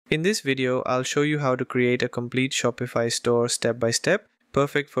In this video, I'll show you how to create a complete Shopify store step by step,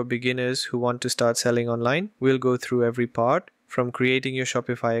 perfect for beginners who want to start selling online. We'll go through every part, from creating your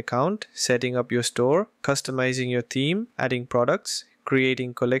Shopify account, setting up your store, customizing your theme, adding products,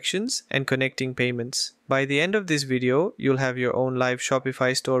 creating collections, and connecting payments. By the end of this video, you'll have your own live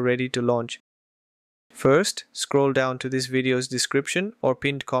Shopify store ready to launch. First, scroll down to this video's description or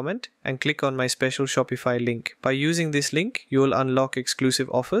pinned comment and click on my special Shopify link. By using this link, you will unlock exclusive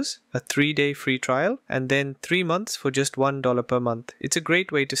offers, a 3-day free trial, and then 3 months for just $1 per month. It's a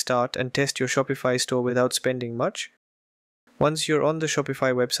great way to start and test your Shopify store without spending much. Once you're on the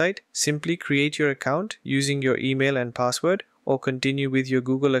Shopify website, simply create your account using your email and password, or continue with your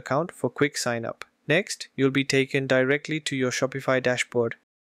Google account for quick sign up. Next, you'll be taken directly to your Shopify dashboard.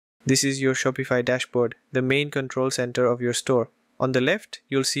 This is your Shopify dashboard, the main control center of your store. On the left,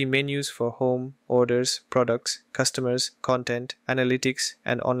 you'll see menus for home, orders, products, customers, content, analytics,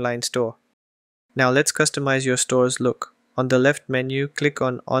 and online store. Now let's customize your store's look. On the left menu, click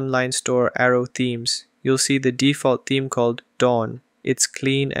on Online Store Arrow Themes. You'll see the default theme called Dawn. It's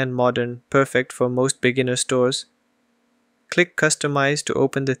clean and modern, perfect for most beginner stores. Click Customize to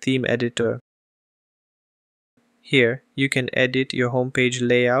open the theme editor. Here, you can edit your homepage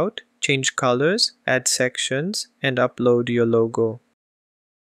layout, change colors, add sections, and upload your logo.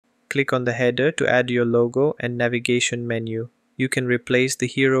 Click on the header to add your logo and navigation menu. You can replace the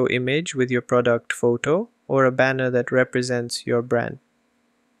hero image with your product photo or a banner that represents your brand.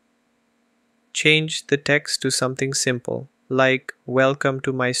 Change the text to something simple, like "Welcome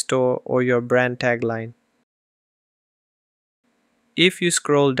to my store" or your brand tagline. If you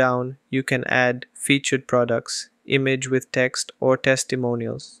scroll down, you can add featured products, image with text, or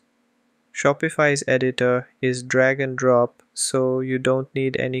testimonials. Shopify's editor is drag and drop, so you don't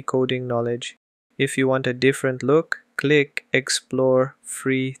need any coding knowledge. If you want a different look, click Explore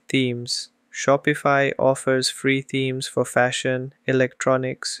Free Themes. Shopify offers free themes for fashion,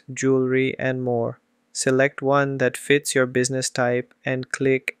 electronics, jewelry, and more. Select one that fits your business type and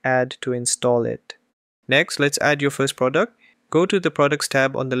click Add to install it. Next, let's add your first product. Go to the Products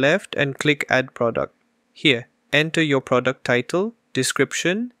tab on the left and click Add Product. Here, enter your product title,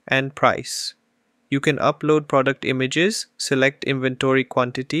 description, and price. You can upload product images, select inventory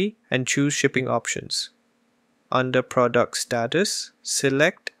quantity, and choose shipping options. Under Product Status,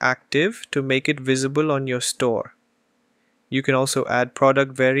 select Active to make it visible on your store. You can also add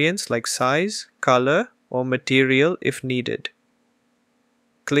product variants like size, color, or material if needed.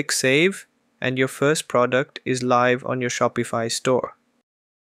 Click Save, and your first product is live on your Shopify store.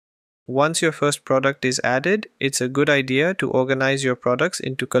 Once your first product is added, it's a good idea to organize your products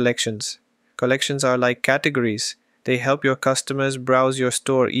into collections. Collections are like categories. They help your customers browse your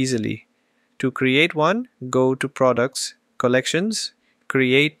store easily. To create one, go to Products, Collections,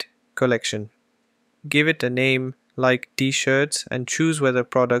 Create Collection. Give it a name like T-shirts and choose whether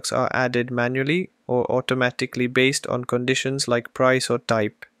products are added manually or automatically based on conditions like price or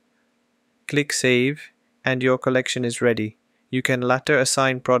type. Click Save, and your collection is ready. You can later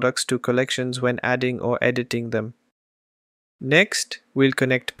assign products to collections when adding or editing them. Next, we'll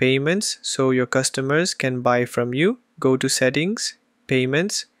connect payments so your customers can buy from you. Go to Settings,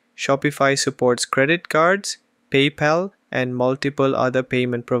 Payments. Shopify supports credit cards, PayPal, and multiple other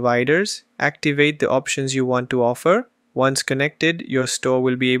payment providers. Activate the options you want to offer. Once connected, your store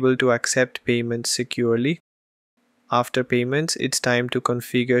will be able to accept payments securely. After payments, it's time to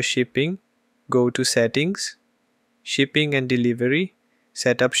configure shipping. Go to Settings, Shipping and Delivery,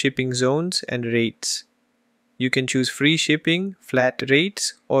 set up shipping zones and rates. You can choose free shipping, flat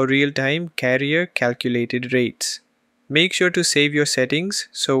rates, or real-time carrier calculated rates. Make sure to save your settings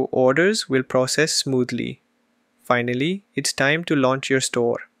so orders will process smoothly. Finally, it's time to launch your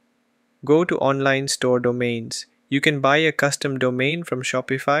store. Go to Online Store Domains. You can buy a custom domain from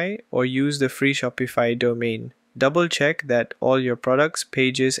Shopify or use the free Shopify domain. Double check that all your products,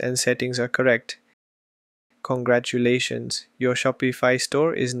 pages, and settings are correct. Congratulations, your Shopify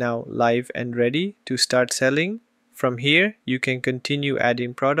store is now live and ready to start selling. From here, you can continue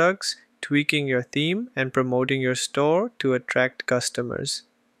adding products, tweaking your theme, and promoting your store to attract customers.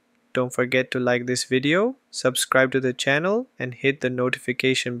 Don't forget to like this video, subscribe to the channel, and hit the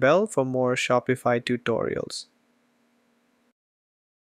notification bell for more Shopify tutorials.